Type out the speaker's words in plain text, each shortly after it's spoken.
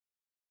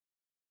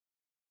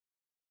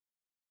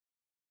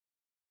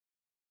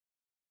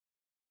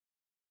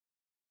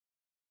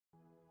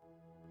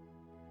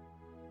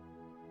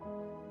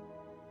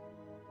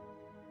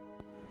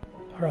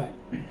Alright,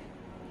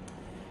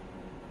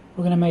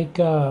 we're gonna make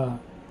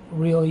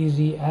real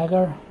easy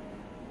agar.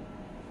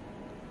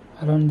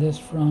 I learned this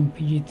from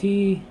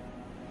PGT,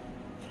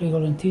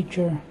 Legal and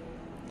Teacher,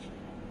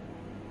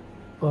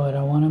 but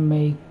I want to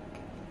make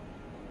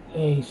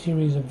a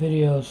series of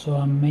videos, so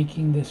I'm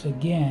making this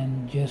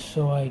again just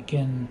so I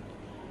can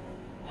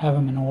have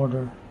them in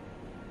order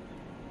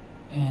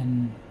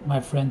and my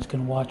friends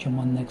can watch them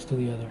one next to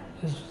the other.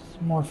 This is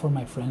more for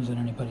my friends than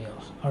anybody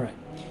else. Alright,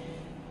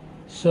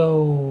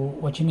 so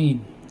what you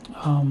need: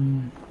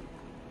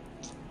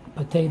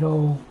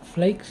 potato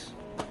flakes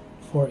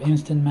for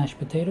instant mashed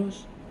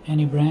potatoes,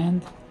 any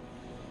brand,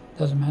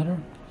 doesn't matter.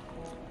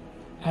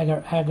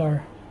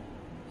 Agar,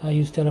 I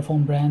use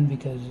Telephone brand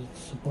because it's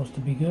supposed to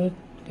be good.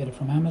 Get it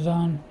from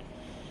Amazon,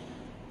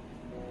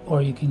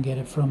 or you can get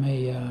it from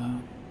a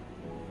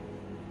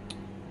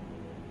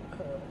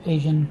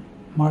Asian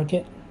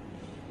market.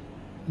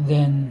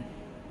 Then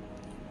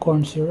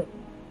corn syrup.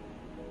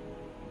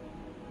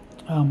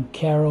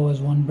 Caro is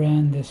one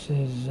brand. This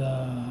is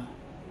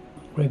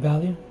great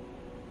value.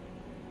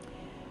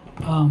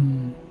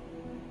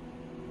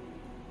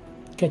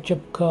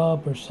 Ketchup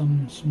cup or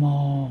some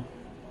small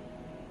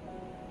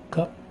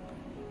cup.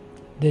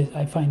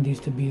 I find these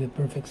to be the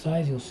perfect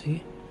size. You'll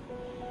see.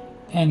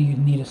 And you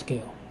need a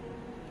scale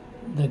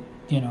that,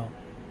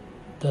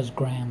 does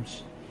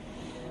grams,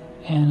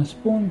 and a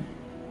spoon,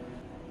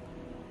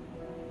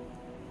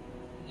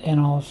 and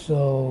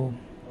also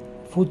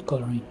food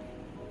coloring.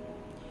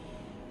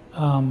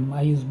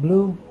 I use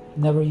blue,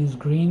 never use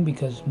green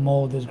because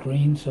mold is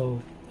green,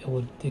 so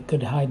it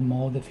could hide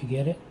mold if you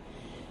get it.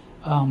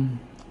 I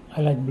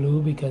like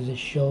blue because it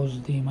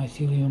shows the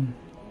mycelium,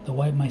 the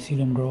white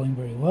mycelium, growing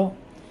very well.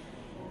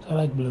 So I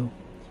like blue.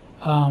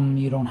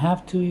 You don't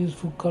have to use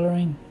food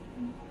coloring.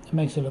 It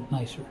makes it look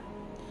nicer.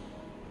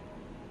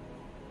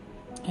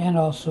 And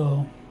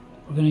also,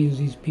 we're going to use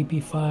these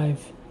PP5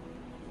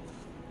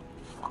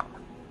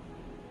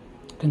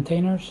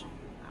 containers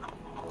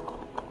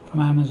from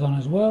Amazon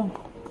as well.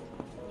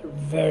 They're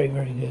very,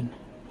 very good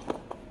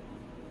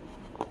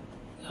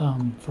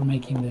for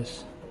making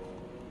this.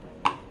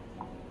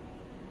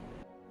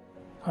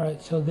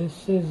 Alright, so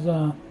this is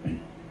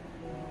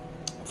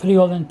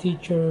Legal and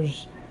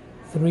Teacher's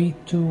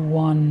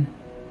 3-2-1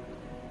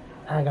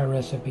 Agar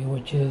recipe,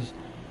 which is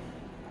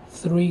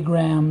 3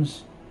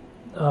 grams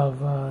of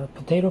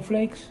potato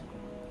flakes,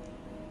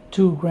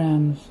 2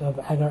 grams of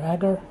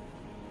agar,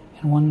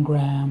 and 1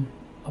 gram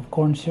of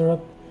corn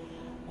syrup,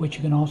 which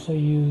you can also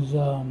use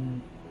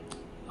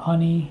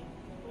honey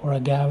or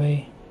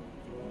agave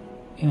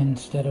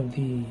instead of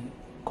the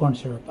corn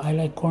syrup. I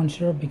like corn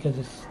syrup because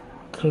it's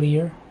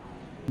clear.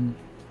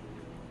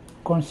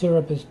 Corn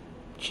syrup is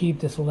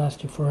cheap. This will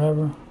last you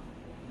forever.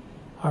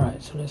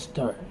 Alright, so let's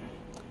start.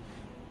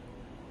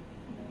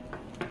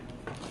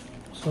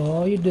 So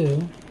all you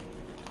do,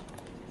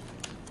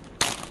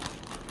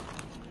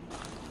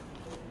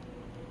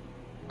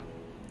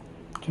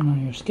 turn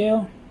on your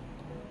scale,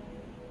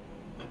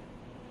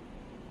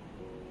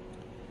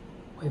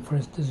 wait for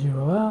it to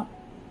zero out,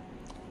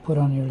 put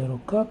on your little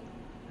cup.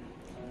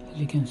 As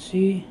you can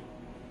see,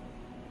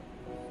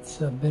 it's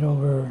a bit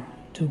over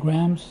 2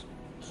 grams,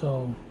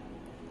 so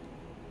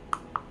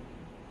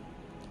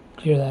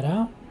clear that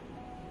out.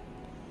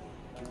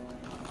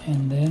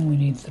 And then we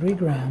need 3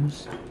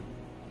 grams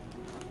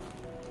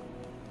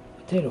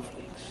potato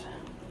flakes.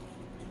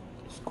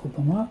 Scoop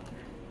them up.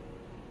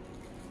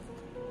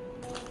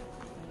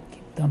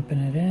 Keep dumping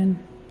it in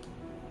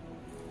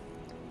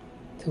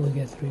till we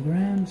get 3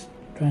 grams.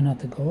 Try not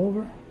to go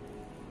over.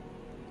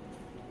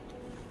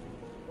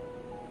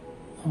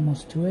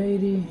 Almost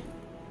 280.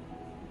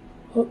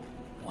 Oh,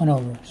 went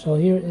over. So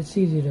here it's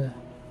easy to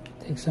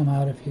take some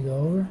out if you go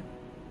over.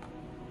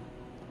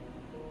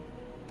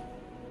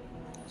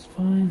 That's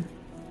fine.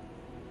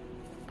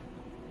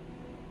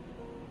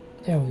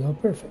 There we go,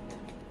 perfect.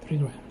 3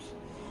 grams.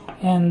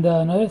 And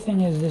another thing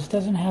is, this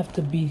doesn't have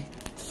to be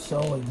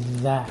so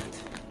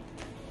exact.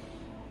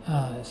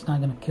 It's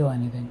not going to kill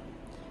anything.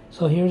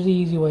 So here's the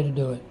easy way to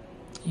do it.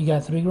 You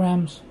got 3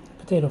 grams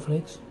potato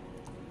flakes.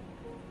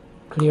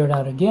 Clear it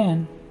out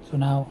again. So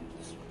now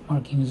it's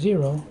marking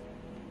 0.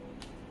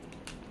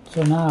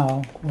 So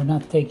now we're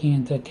not taking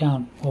into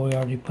account what we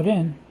already put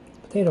in,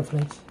 potato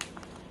flakes.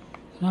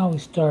 So now we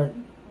start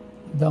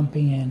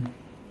dumping in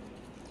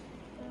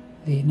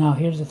the, now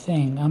here's the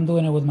thing, I'm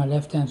doing it with my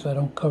left hand so I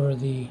don't cover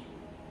the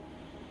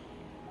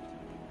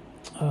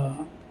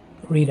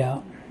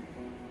readout.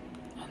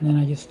 And then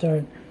I just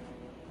start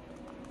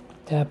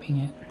tapping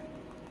it.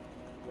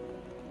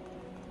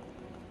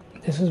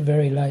 This is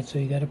very light, so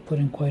you got to put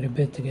in quite a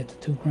bit to get to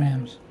 2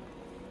 grams.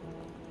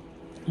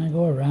 And I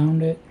go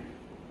around it,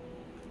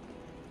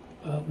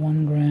 about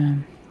 1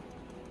 gram.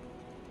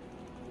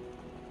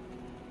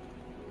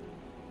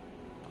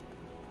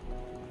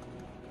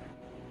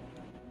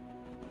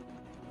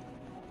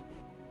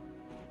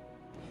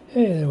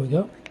 Hey, there we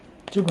go.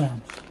 2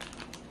 grams.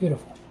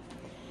 Beautiful.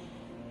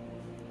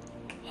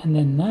 And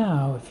then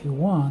now, if you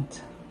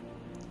want,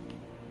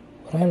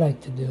 what I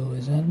like to do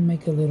is I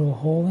make a little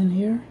hole in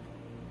here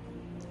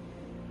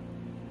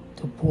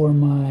pour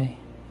my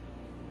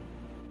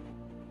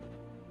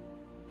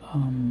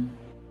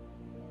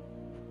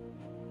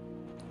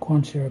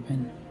corn syrup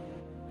in.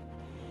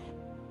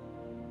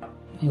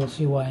 You'll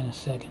see why in a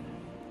second.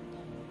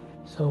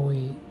 So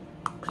we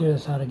clear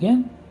this out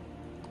again.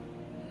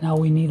 Now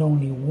we need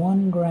only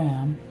 1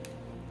 gram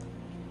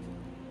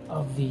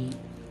of the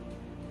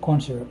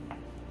corn syrup.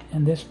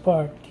 And this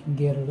part can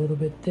get a little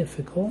bit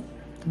difficult.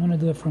 I'm going to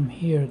do it from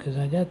here because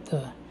I got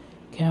the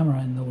camera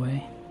in the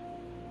way.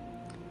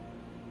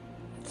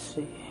 Let's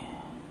see.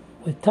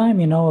 With time,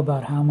 you know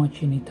about how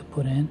much you need to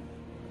put in.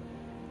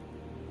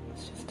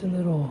 It's just a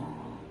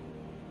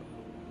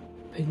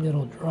big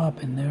little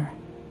drop in there.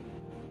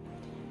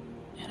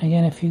 And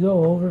again, if you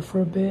go over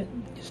for a bit,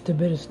 just a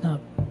bit, it's not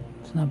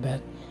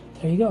bad.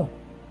 There you go.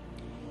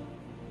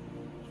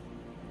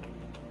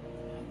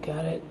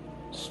 Got it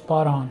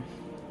spot on,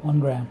 1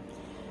 gram.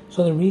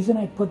 So the reason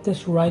I put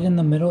this right in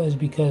the middle is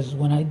because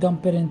when I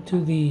dump it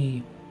into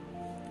the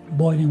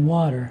boiling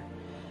water,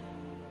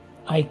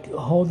 I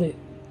hold it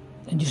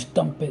and just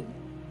dump it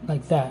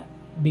like that,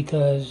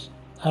 because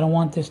I don't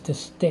want this to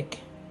stick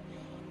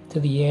to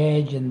the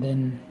edge and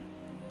then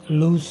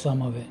lose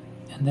some of it,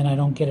 and then I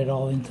don't get it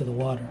all into the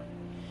water.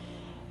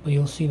 But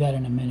you'll see that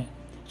in a minute.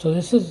 So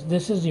this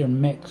is your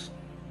mix.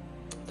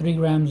 3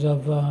 grams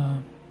of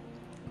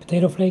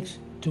potato flakes,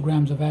 2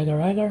 grams of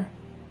agar,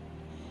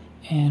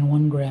 and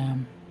 1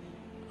 gram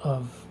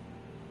of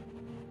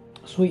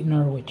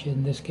sweetener, which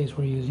in this case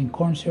we're using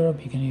corn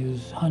syrup. You can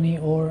use honey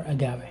or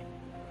agave.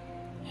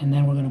 And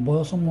then we're going to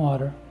boil some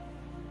water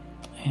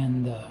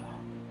and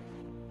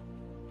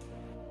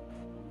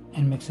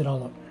mix it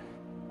all up.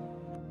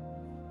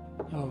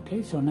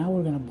 Okay, so now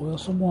we're going to boil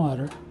some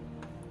water,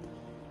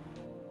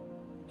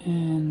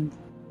 and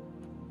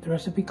the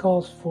recipe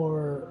calls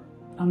for,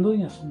 I'm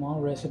doing a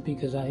small recipe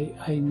because I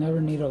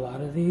never need a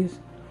lot of these,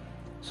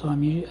 so I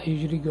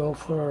usually go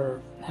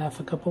for half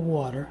a cup of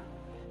water,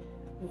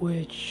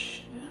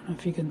 which I don't know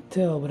if you can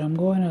tell, but I'm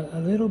going a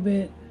little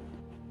bit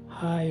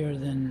higher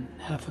than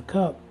half a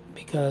cup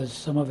because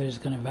some of it is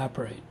going to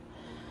evaporate.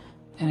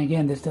 And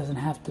again, this doesn't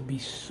have to be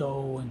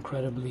so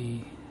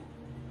incredibly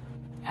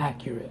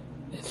accurate.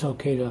 It's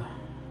okay to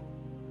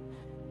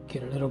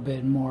get a little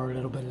bit more, a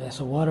little bit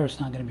less of water. It's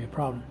not going to be a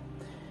problem.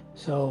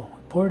 So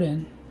pour it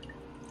in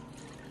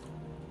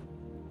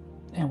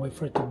and wait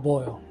for it to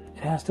boil.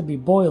 It has to be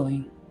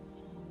boiling.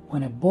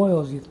 When it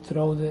boils, you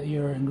throw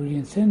your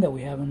ingredients in that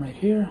we have them right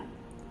here.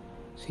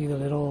 See the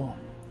little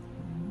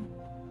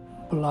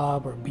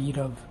blob or bead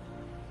of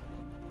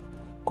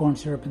corn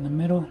syrup in the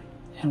middle,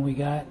 and we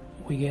get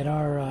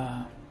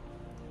our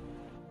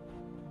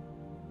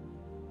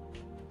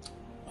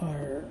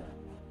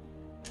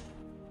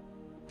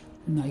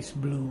nice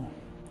blue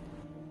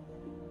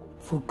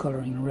food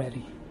coloring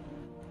ready,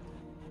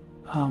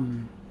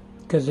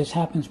 because this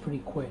happens pretty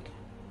quick.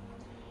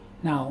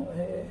 Now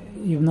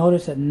you've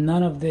noticed that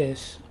none of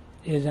this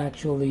is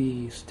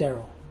actually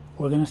sterile.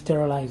 We're going to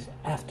sterilize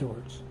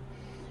afterwards,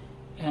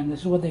 and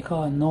this is what they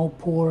call a no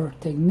pour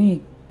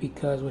technique,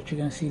 because what you're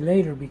going to see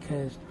later,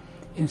 because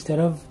instead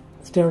of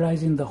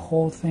sterilizing the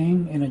whole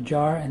thing in a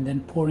jar and then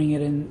pouring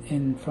it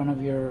in front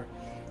of your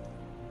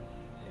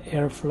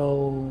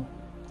airflow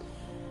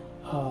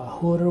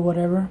hood or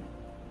whatever,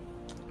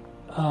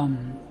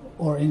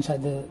 or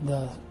inside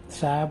the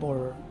SAB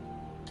or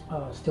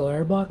still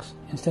air box,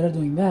 instead of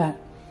doing that,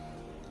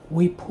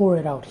 we pour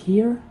it out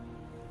here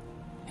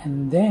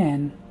and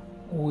then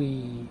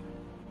we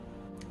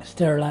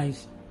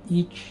sterilize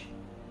each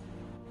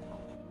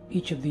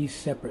of these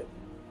separate,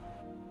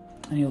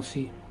 and you'll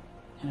see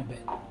in a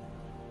bit.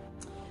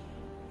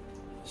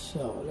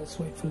 So let's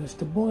wait for this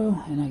to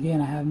boil, and again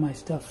I have my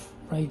stuff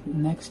right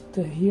next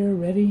to here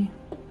ready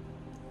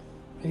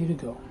to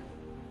go.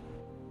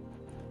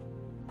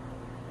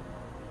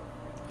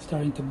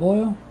 Starting to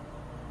boil.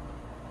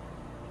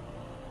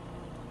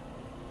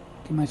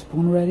 Get my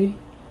spoon ready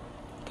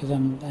because I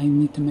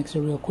need to mix it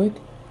real quick.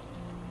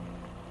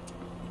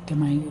 Get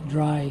my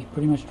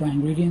pretty much dry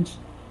ingredients,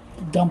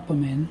 dump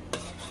them in.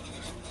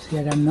 See,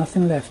 I got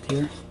nothing left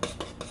here,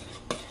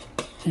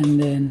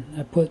 and then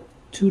I put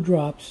 2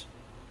 drops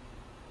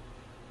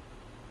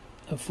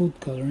of food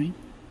coloring.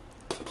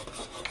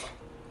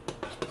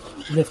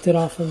 Lift it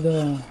off of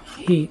the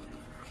heat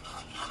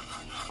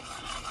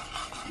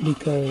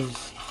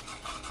because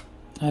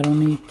I don't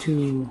need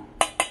to,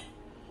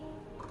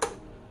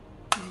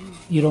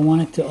 you don't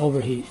want it to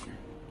overheat.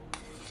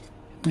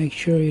 Make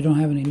sure you don't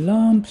have any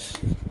lumps.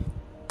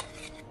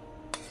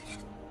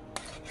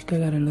 I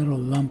got a little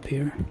lump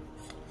here.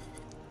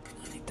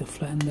 I need to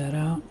flatten that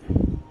out.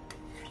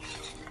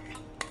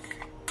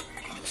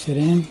 Mix it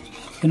in.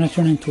 It's gonna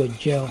turn into a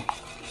gel.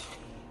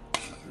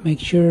 Make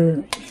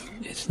sure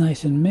it's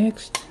nice and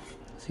mixed.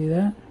 See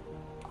that?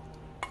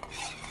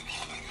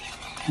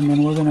 And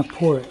then we're gonna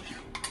pour it.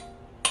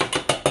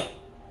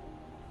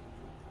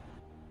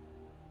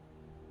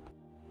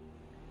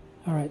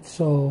 Alright,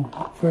 so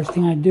first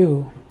thing I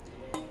do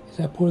is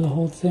I pour the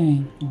whole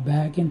thing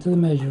back into the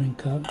measuring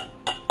cup.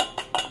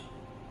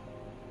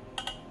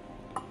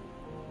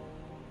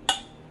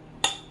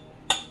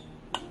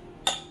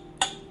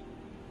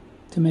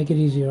 to make it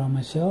easier on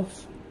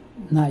myself,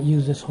 not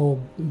use this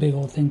whole big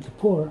old thing to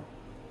pour.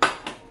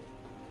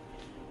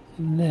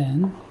 And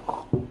then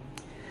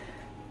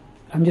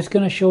I'm just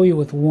going to show you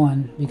with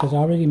one because I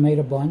already made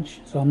a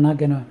bunch, so I'm not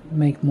going to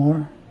make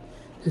more.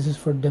 This is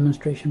for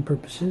demonstration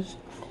purposes.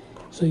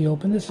 So you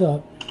open this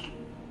up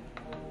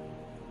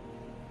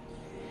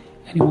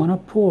and you want to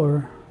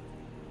pour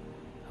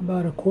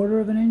about 1/4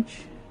 of an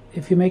inch.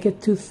 If you make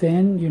it too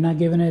thin, you're not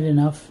giving it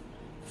enough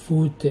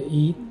food to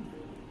eat,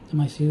 the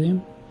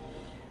mycelium.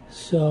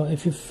 So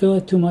if you fill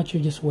it too much,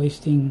 you're just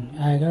wasting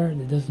agar.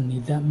 It doesn't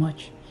need that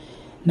much.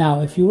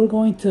 Now, if you were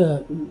going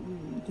to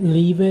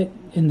leave it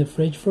in the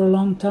fridge for a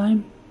long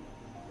time,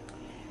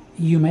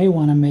 you may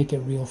want to make it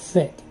real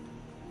thick,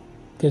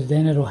 because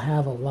then it'll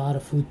have a lot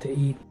of food to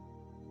eat.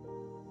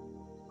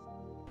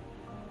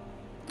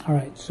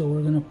 Alright, so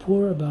we're going to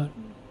pour about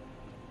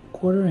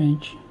 1/4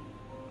 inch.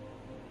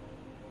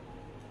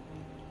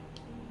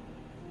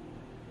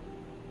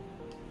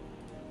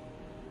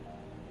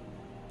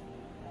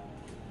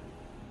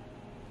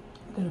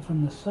 Get it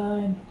from the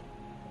side.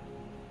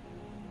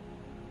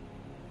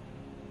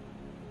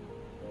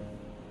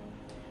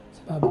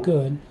 It's about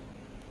good.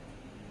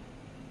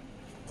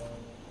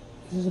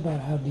 This is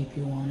about how deep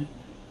you want it.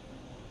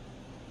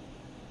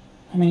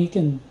 I mean, you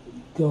can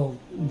go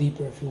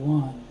deeper if you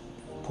want,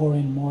 pour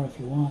in more if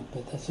you want,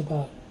 but that's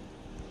about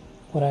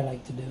what I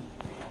like to do.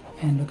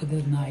 And look at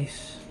the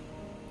nice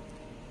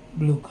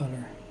blue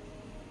color.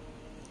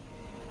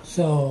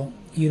 So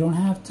you don't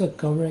have to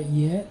cover it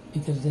yet,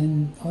 because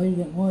then all you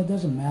get, well, it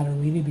doesn't matter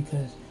really,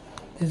 because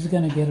this is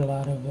going to get a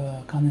lot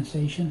of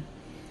condensation.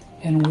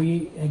 And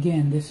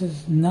again,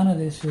 none of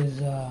this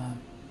is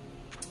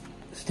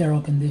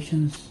sterile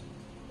conditions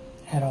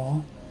at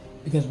all,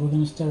 because we're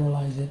going to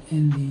sterilize it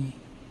in the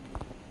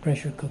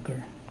pressure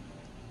cooker,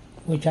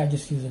 which I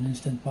just use an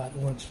Instant Pot.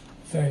 It works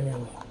very, very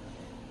well.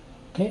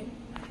 Okay,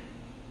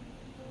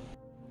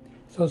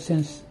 so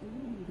since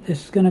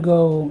this is going to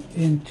go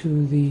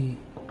into the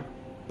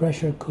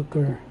pressure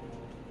cooker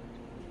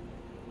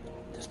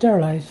to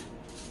sterilize,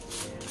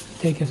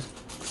 take a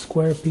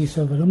square piece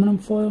of aluminum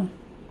foil,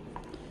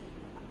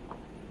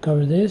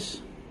 cover this,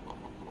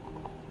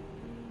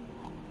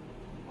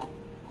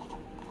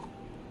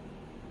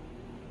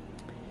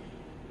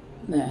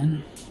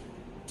 then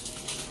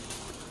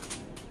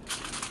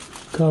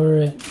cover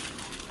it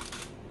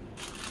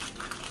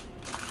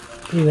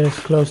either as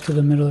close to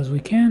the middle as we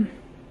can.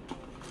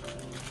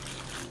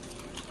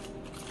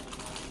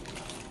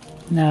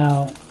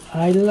 Now,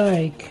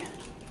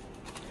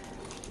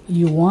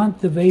 you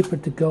want the vapor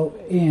to go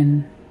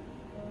in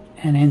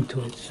and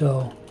into it.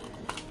 So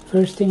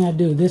first thing I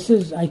do,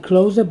 I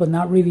close it but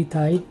not really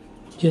tight,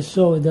 just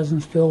so it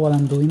doesn't spill while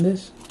I'm doing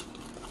this.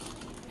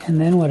 And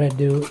then what I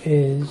do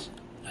is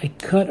I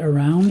cut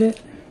around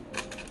it.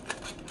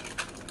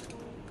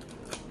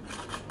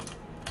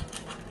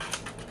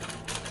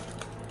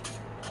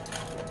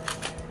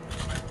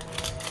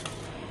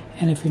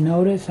 And if you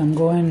notice, I'm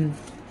going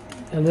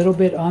a little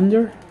bit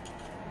under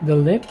the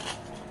lip,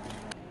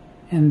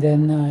 and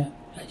then I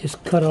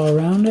just cut all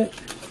around it.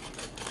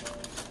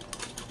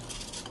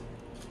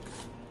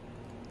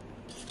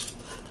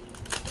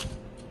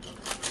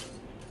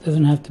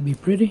 Doesn't have to be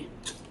pretty.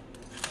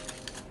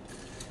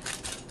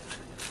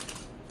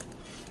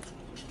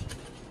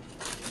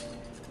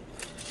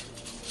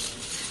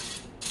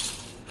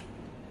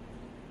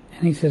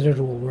 Any scissors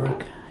will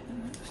work.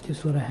 It's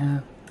just what I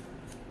have.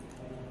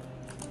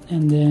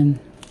 And then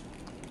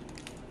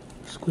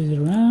squeeze it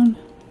around.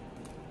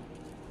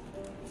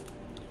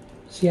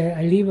 See,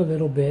 I leave a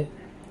little bit.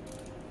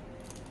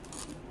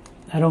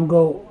 I don't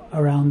go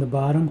around the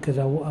bottom because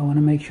I want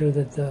to make sure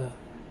that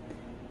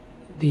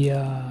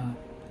the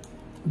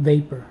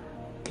vapor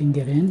can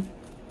get in.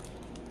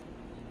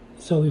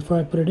 So before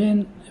I put it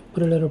in, I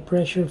put a little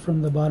pressure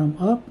from the bottom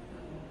up,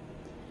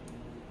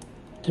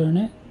 turn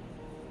it,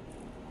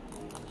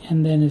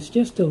 and then it's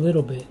just a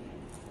little bit.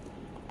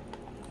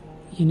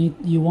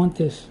 You want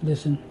this,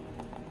 listen,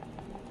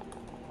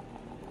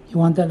 you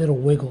want that little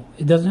wiggle.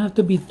 It doesn't have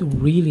to be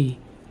really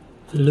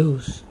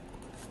loose,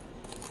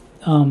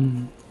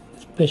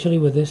 especially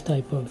with this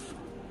type of,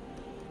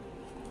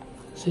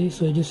 see,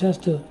 so it just has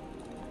to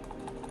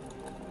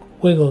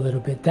wiggle a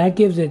little bit. That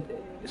gives it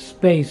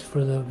space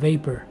for the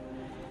vapor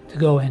to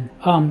go in.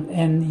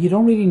 And you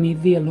don't really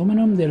need the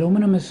aluminum. The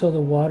aluminum is so the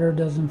water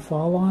doesn't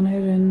fall on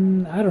it,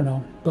 and I don't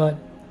know, but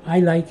I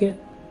like it.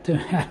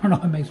 I don't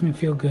know, it makes me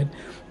feel good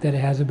that it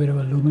has a bit of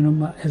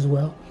aluminum as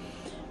well,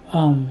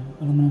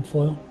 aluminum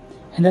foil.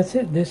 And that's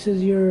it. This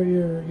is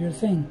your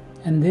thing,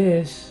 and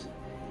this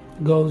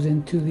goes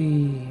into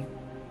the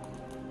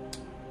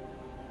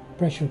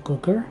pressure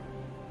cooker.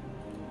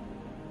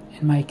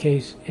 In my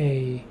case,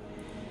 a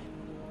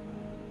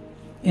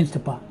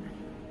Instant Pot,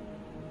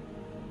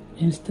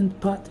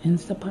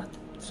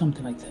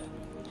 something like that.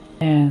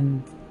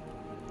 And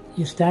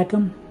you stack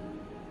them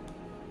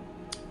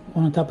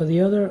one on top of the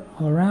other,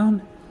 all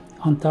around.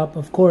 On top,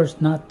 of course,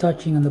 not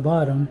touching on the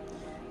bottom,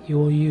 you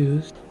will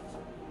use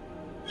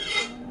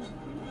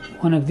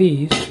one of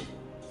these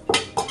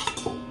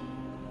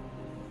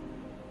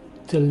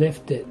to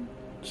lift it.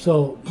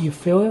 So you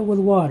fill it with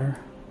water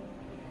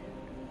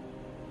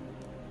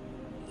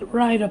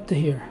right up to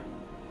here.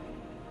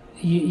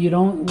 You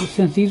don't,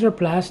 since these are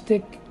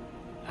plastic,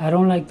 I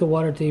don't like the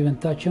water to even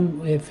touch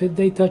them. If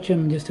they touch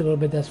them just a little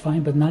bit, that's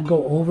fine, but not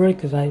go over it,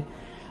 because I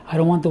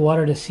don't want the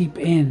water to seep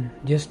in,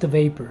 just the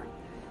vapor.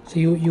 So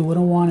you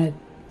wouldn't want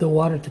the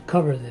water to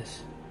cover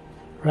this,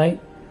 right?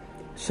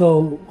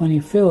 So when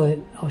you fill it,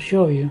 I'll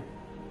show you.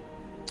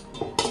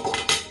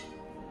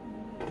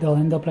 They'll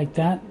end up like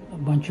that, a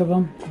bunch of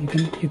them.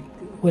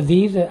 With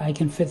these, I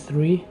can fit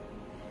 3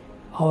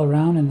 all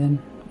around, and then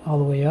all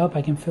the way up.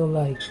 I can fit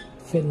like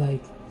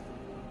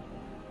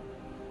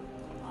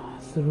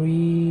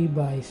 3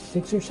 by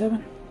 6 or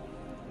 7.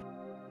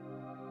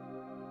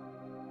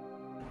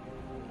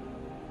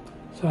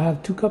 So I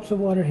have 2 cups of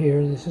water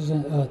here. This is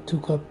a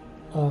 2-cup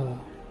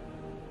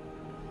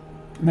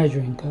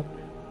measuring cup,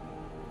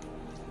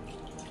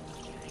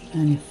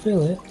 and you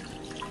fill it.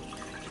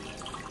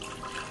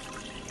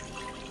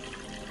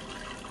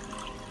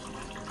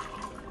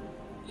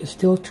 It's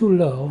still too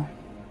low.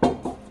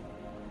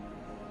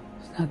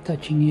 It's not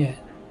touching yet.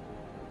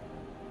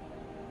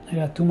 I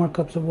got 2 more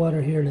cups of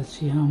water here. Let's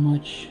see how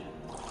much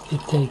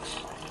it takes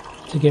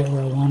to get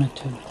where I want it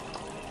to.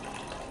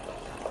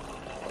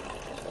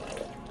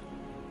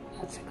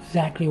 That's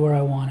exactly where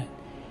I want it.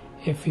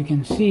 If you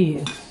can see,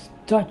 it's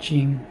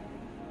touching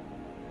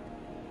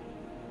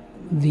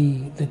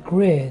the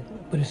grid,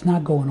 but it's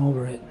not going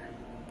over it.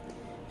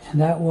 And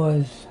that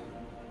was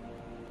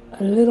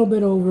a little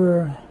bit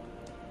over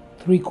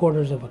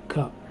 3/4 of a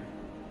cup.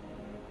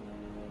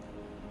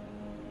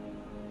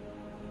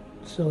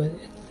 So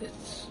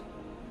it's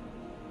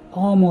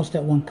almost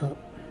at 1 cup.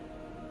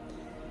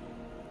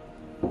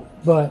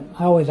 But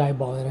I always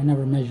eyeball it, I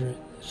never measure it.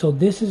 So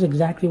this is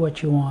exactly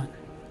what you want.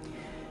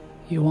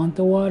 You want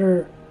the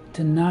water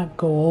to not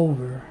go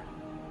over,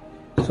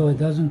 so it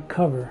doesn't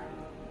cover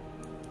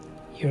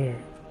your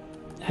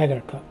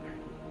agar cup.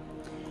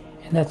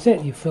 And that's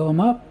it. You fill them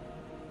up,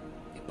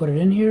 you put it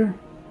in here,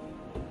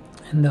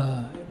 and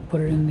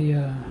put it in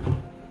the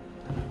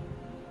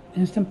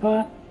Instant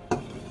Pot,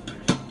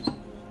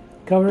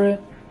 cover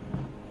it,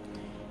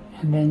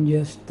 and then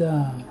just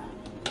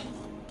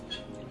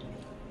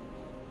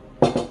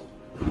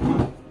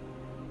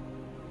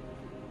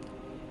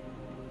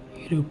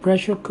you do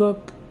pressure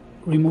cook,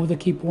 remove the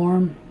keep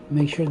warm,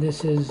 make sure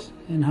this is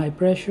in high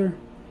pressure.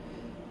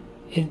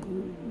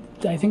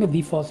 I think it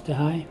defaults to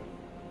high,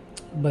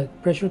 but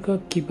pressure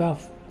cook, take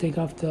off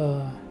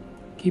the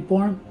keep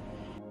warm.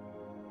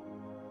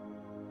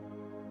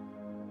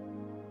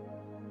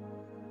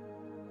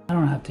 I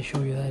don't have to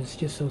show you that, it's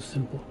just so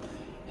simple.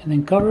 And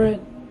then cover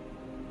it,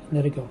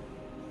 let it go.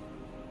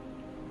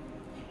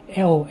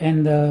 Oh,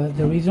 and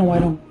the reason why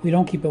we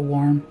don't keep it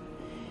warm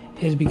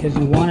is because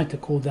you want it to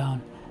cool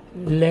down.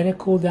 Let it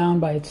cool down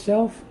by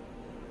itself.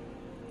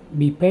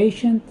 Be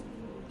patient.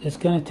 It's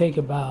going to take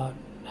about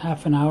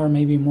half an hour,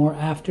 maybe more,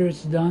 after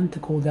it's done to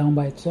cool down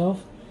by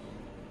itself.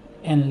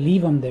 And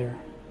leave them there,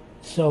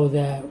 so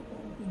that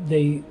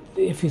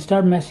if you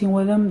start messing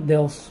with them,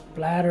 they'll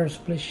splatter,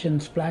 splish,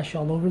 and splash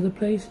all over the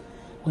place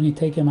when you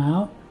take them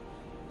out.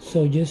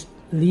 So just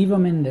leave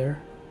them in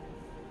there.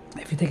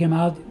 If you take them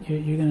out,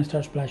 you're going to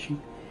start splashing.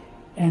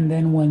 And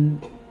then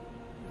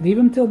leave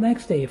them till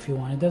next day if you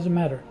want. It doesn't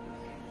matter.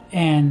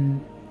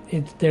 And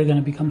they're going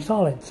to become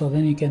solid. So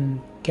then you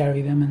can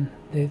carry them, and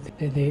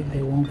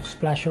they won't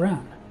splash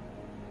around.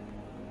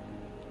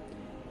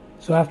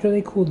 So after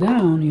they cool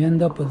down, you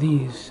end up with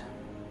these.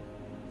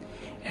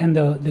 And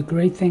the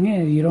great thing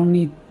is, you don't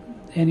need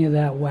any of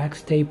that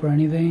wax tape or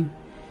anything,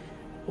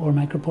 or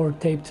micropore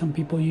tape some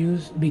people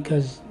use,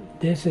 because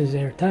this is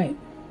airtight.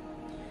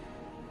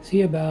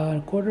 See,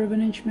 about 1/4 of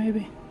an inch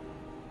maybe?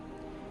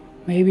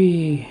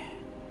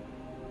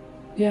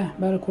 Yeah,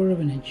 about 1/4 of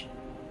an inch.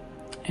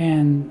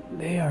 And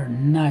they are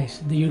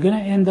nice. You're going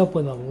to end up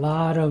with a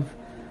lot of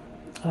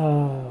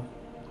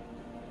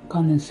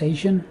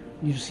condensation.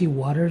 You see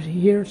water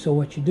here, so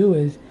what you do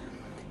is,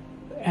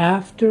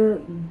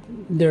 after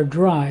they're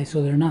dry,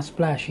 so they're not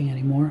splashing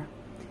anymore,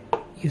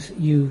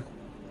 you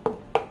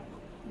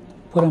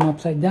put them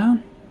upside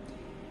down,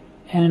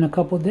 and in a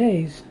couple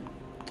days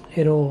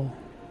they'll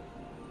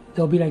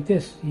be like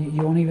this.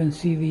 You won't even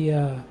see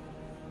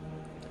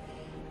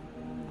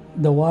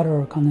the water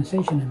or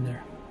condensation in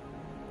there.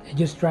 It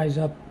just dries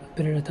up a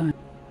bit at a time.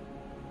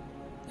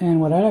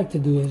 And what I like to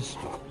do is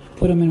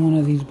put them in one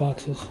of these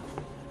boxes.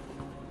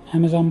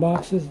 Amazon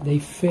boxes, they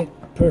fit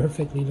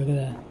perfectly. Look at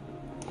that.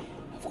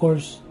 Of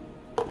course,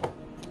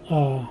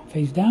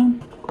 face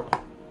down,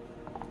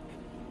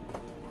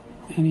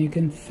 and you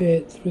can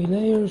fit 3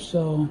 layers,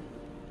 so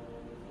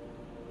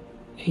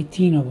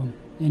 18 of them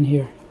in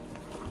here.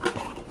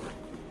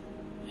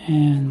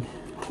 And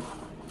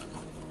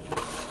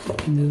you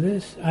can do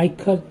this.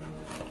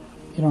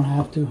 You don't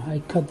have to. I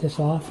cut this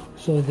off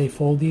so that they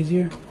fold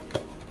easier.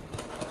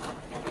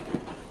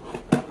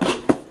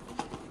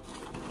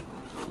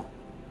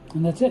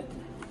 And that's it.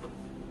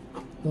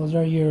 Those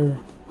are your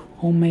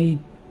homemade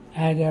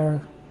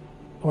agar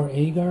or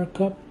agar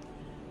cup.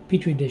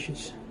 petri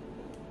dishes.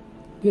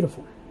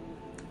 Beautiful.